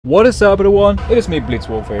What is up everyone, it is me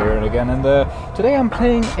Blitzwolf here again, and today I'm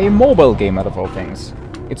playing a mobile game out of all things.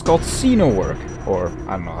 It's called Xenowerk, or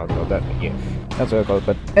I don't know how to call that, yeah, that's what I call it,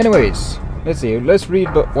 but anyways, let's see, let's read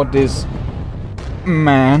what this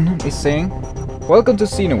man is saying. Welcome to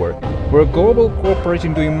Xenowerk. We're a global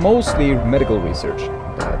corporation doing mostly medical research.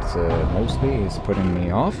 That mostly is putting me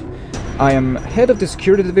off. I am head of the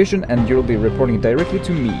security division and you'll be reporting directly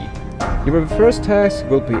to me. Your first task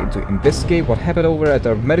will be to investigate what happened over at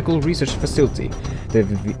our medical research facility.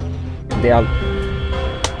 The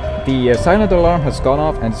silent alarm has gone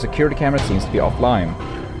off and the security camera seems to be offline.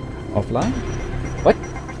 Offline? What?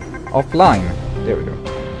 Offline. There we go.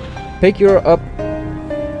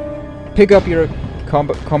 Pick up your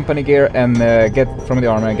company gear and get from the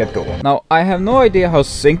armor and get going. Now, I have no idea how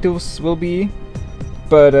synced this will be,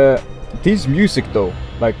 but this music though,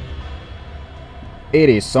 like, it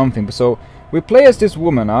is something. So we play as this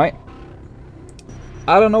woman. I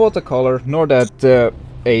don't know what to call her, nor that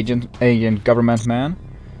agent government man.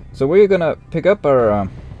 So we're gonna pick up our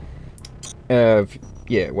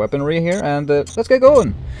weaponry here and let's get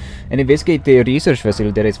going and investigate the research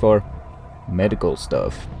facility that is for medical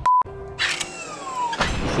stuff.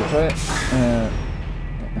 So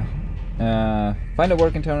find a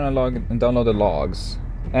working terminal log and download the logs.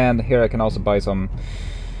 And here I can also buy some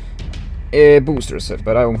booster set,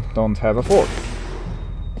 but I don't have a fork.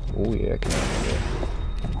 Oh yeah, okay.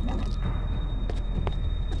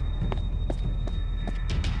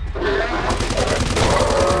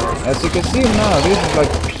 As you can see now, this is like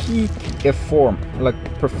peak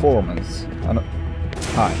performance.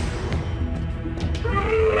 High.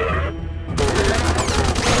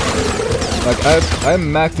 Like I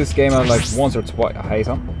maxed this game out like once or twice.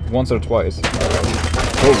 Once or twice.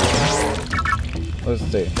 Oh. Let's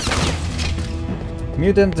see.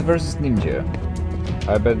 Mutant versus ninja.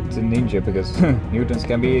 I bet ninja because mutants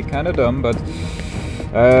can be kind of dumb, but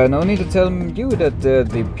no need to tell you that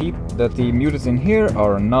the mutants in here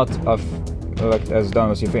are not as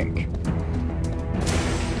dumb as you think.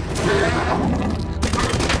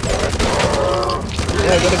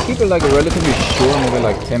 Yeah, I gotta keep it like relatively short, maybe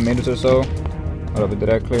like 10 minutes or so. Did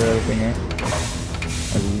I clear everything here?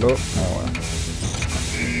 Hello? Oh.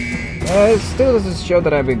 It still doesn't show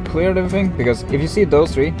that I've been cleared everything, because if you see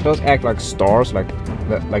those three, those act like stars, like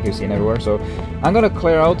you've seen everywhere. So I'm gonna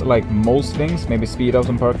clear out like most things, maybe speed up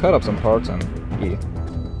some parts, cut up some parts, and yeah.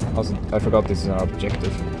 Also, I forgot this is an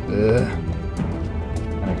objective. Ugh.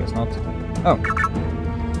 And I guess not. Oh.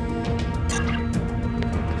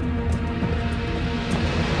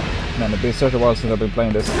 Man, it's been such a while since I've been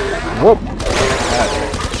playing this. Whoop!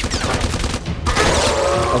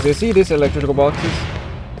 Also, you see these electrical boxes?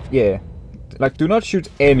 Yeah, like do not shoot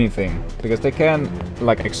anything, because they can,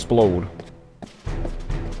 like, explode.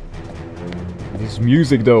 This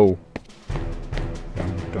music though.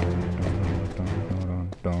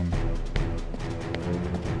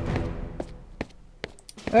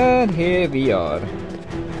 And here we are.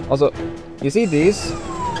 Also, you see these?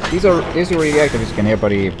 These are really active, as you can hear by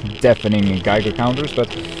the deafening Geiger counters,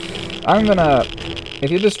 but I'm gonna,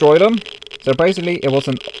 if you destroy them, so basically it won't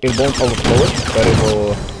overflow it, but it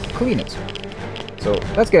will clean it. So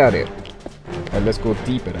let's get out of here. And let's go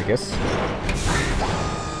deeper, I guess.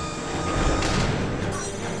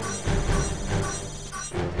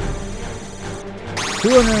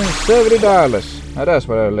 $270. Now that's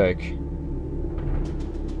what I like.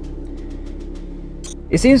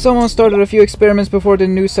 It seems someone started a few experiments before the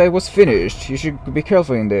new site was finished. You should be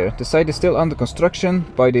careful in there. The site is still under construction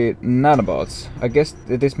by the nanobots. I guess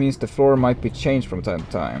this means the floor might be changed from time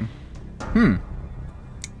to time.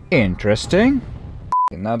 Interesting.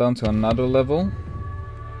 Okay, now down to another level.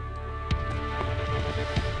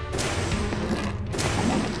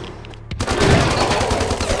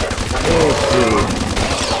 Let's see.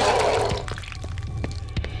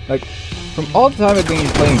 Like, from all the time I've been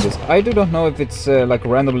playing this, I do not know if it's like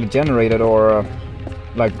randomly generated or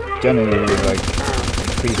like generally like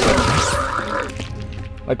preset.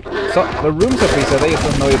 Like, so the rooms are preset, I just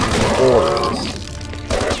don't know if it's orders.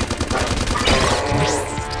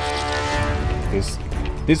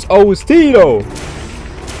 This OST though!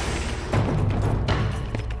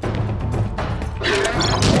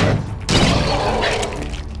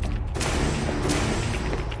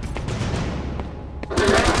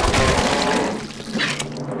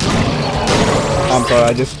 I'm sorry,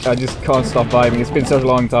 I just can't stop vibing. It's been such a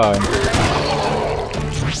long time.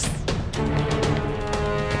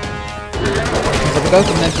 So without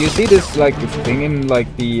the net, you see this like thing in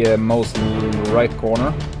like the most right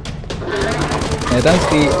corner? And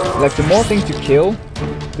that's the more things you kill,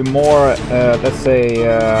 the more let's say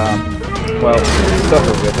well,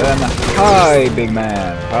 suffer with. And hi, big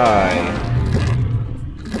man. Hi.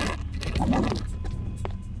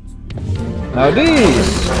 Now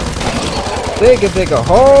these, they can take a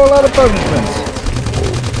whole lot of punishments.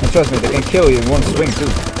 And trust me, they can kill you in one swing too.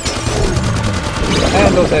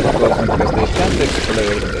 And those heavy explosions because they can't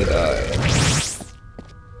explode when they die.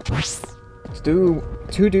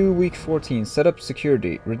 To do week 14, set up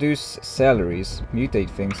security, reduce salaries, mutate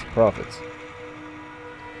things, profits.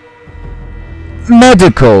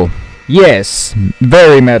 Medical! Yes,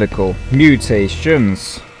 very medical.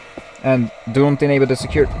 Mutations. And don't enable the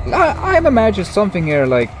security. I've imagined something here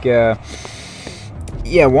like, yeah,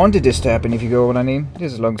 wanted this to happen if you go what I mean.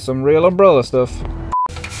 This is like some real umbrella stuff.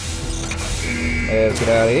 Let's get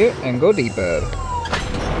out of here and go deeper.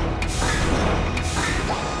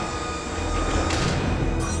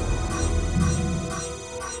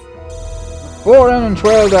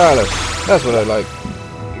 $412. That's what I like.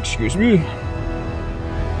 Excuse me.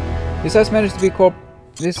 This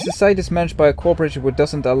site is managed by a corporation which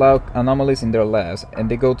doesn't allow anomalies in their labs,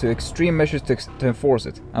 and they go to extreme measures to enforce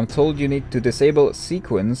it. I'm told you need to disable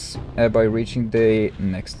sequence by reaching the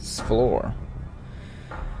next floor.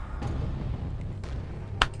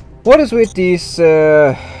 What is with these,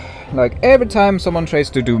 like every time someone tries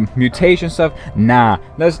to do mutation stuff, nah,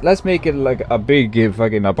 let's make it like a big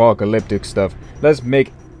fucking apocalyptic stuff. Let's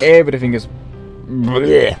make everything is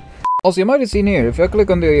bleh. Also, you might have seen here, if I click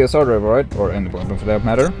on the assault rifle, right, or any weapon for that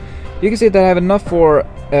matter, you can see that I have enough for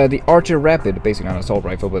the Archer Rapid, basically an assault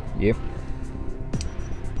rifle, but yeah.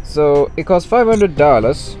 So it costs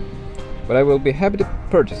 $500, but I will be happy to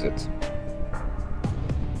purchase it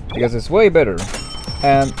because it's way better.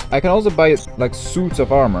 And I can also buy like suits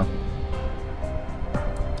of armor.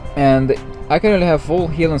 And I can only have full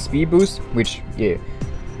heal and speed boost, which, yeah.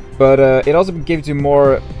 But it also gives you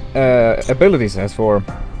more abilities as for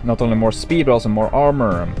not only more speed, but also more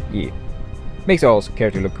armor. Yeah. Makes all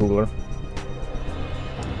character look cooler.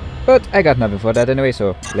 But I got nothing for that anyway,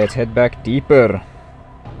 so let's head back deeper.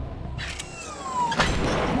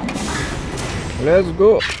 Let's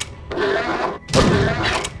go.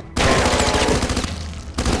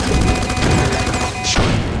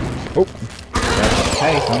 Oh, that's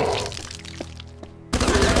nice, huh?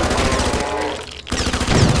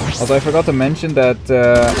 Also, I forgot to mention that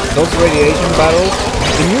those radiation battles,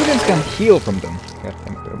 the mutants can heal from them.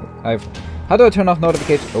 How do I turn off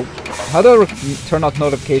notification? Oh, how do I turn off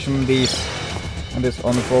notification on these? On this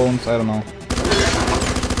on the phones? I don't know.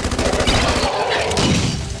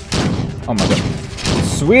 Oh my god!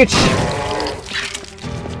 Switch.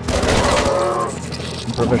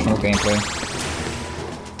 Professional gameplay.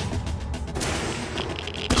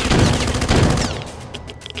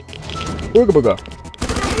 Booga booga.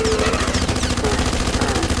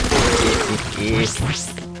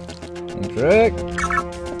 Interact.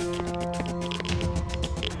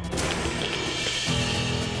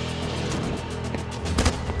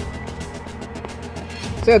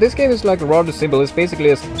 So yeah, this game is like rather simple. It's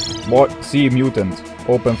basically a sea mutant.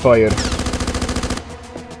 Open fire.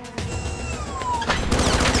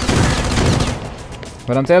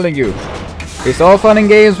 But I'm telling you, it's all fun and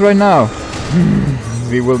games right now.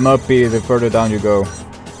 We will not be the further down you go.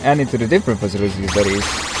 And into the different facilities, that is.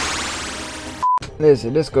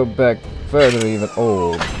 Listen, let's go back further even.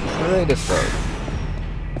 Oh, great stuff.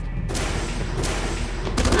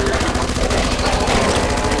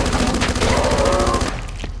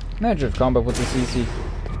 Nature of combat with this easy.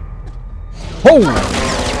 Oh!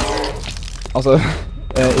 Also,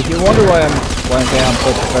 if you wonder why I'm saying I'm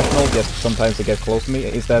so professional, yes, sometimes it gets close to me,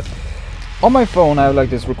 is that on my phone I have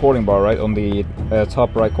like this recording bar, right, on the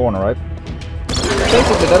top right corner, right?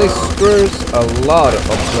 Basically, that spurs a lot of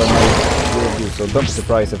my reviews, so don't be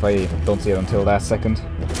surprised if I don't see it until that second.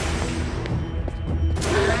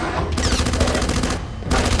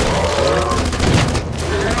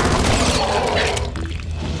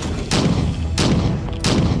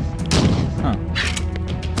 Huh.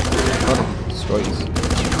 Destroy these.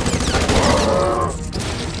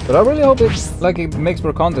 But I really hope it makes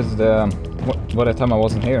more content what the time I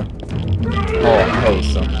wasn't here. Oh, hey,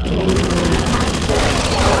 son.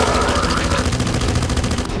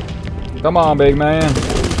 Come on, big man.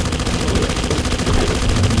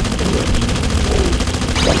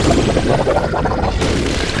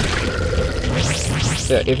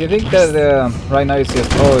 Yeah, if you think that right now it's just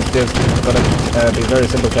gonna be very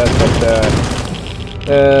simple task,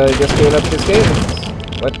 but just scale up the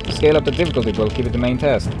scale up the difficulty will keep it the main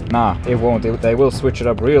task. Nah, it won't. They will switch it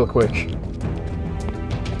up real quick.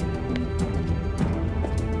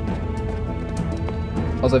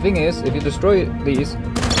 Also, the thing is, if you destroy these...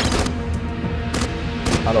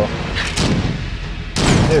 Hello.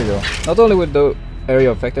 There you go. Not only with the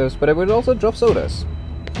area effectors, but it would also drop sodas.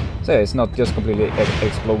 So yeah, it's not just completely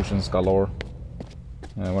explosions galore.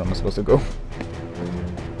 Where am I supposed to go?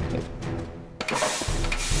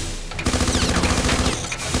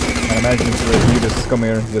 I imagine it's like you just come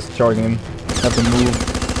here, just charging in, have to move.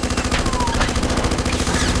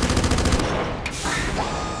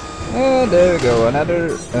 And there we go,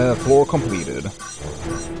 another floor completed.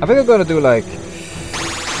 I think I'm gonna do like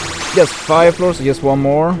just 5 floors or just one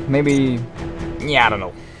more. Maybe, yeah, I don't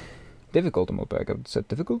know. Difficulty mode back. I've set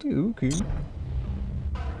difficulty. Okay.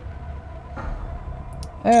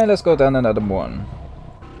 And let's go down another one.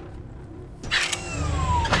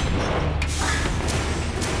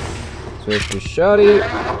 Switch to shoddy.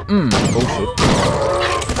 Bullshit.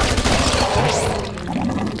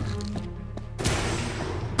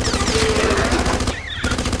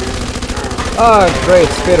 Ah, great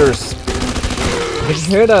spitters. Did you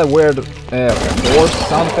hear that weird horse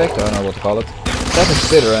sound effect? I don't know what to call it. That's a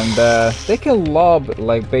spitter, and they can lob,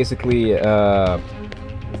 like, basically, I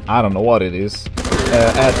don't know what it is,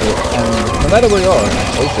 at you, and no matter where you are,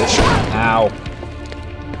 oh shit, ow.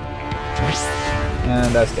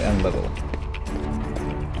 And that's the end level.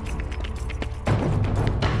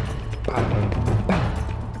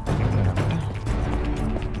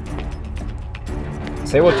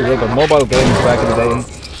 Say what you will, but mobile games back in the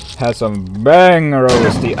day had some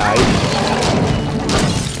bangers, the eye.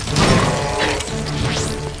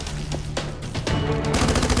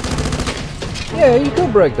 Yeah, you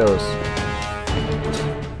could break those.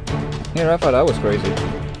 Here, I thought that was crazy.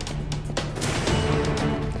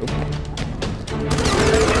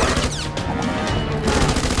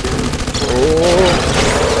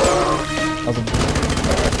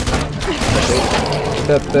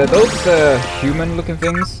 Those human-looking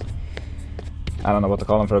things, I don't know what to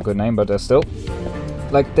call them for a good name, but still,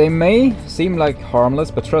 like, they may seem like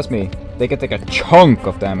harmless, but trust me, they can take a chunk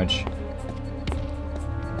of damage.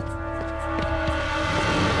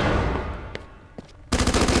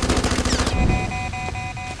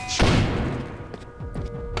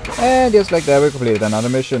 And just like that, we completed another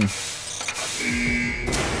mission.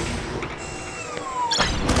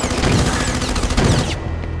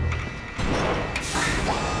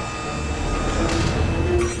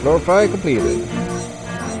 Floor 5 completed.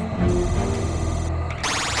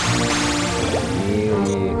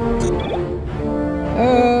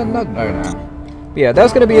 Not right now. But yeah,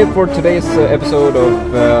 that's gonna be it for today's episode of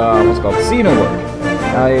what's called Xenowerk.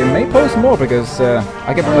 I may post more because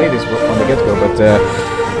I can play this on the get-go, but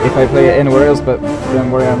if I play it anywhere else but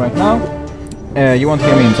than where I am right now, you won't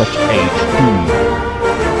hear me in such a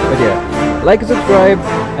But yeah, like and subscribe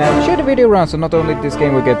and share the video around so not only this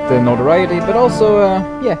game will get notoriety, but also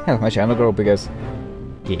yeah, help my channel grow because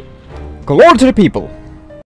yeah, glory to the people.